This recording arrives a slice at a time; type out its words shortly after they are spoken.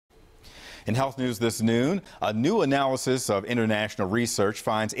In health news this noon, a new analysis of international research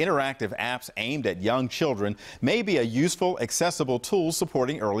finds interactive apps aimed at young children may be a useful, accessible tool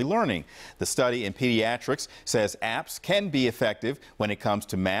supporting early learning. The study in pediatrics says apps can be effective when it comes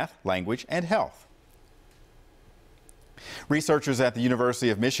to math, language, and health. Researchers at the University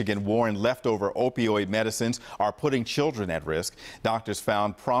of Michigan warn leftover opioid medicines are putting children at risk. Doctors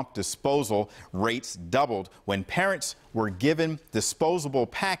found prompt disposal rates doubled when parents were given disposable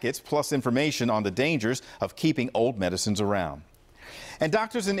packets plus information on the dangers of keeping old medicines around. And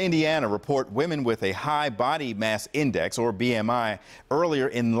doctors in Indiana report women with a high body mass index, or BMI, earlier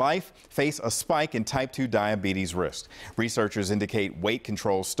in life face a spike in type 2 diabetes risk. Researchers indicate weight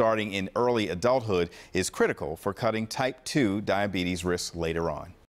control starting in early adulthood is critical for cutting type 2 diabetes risk later on.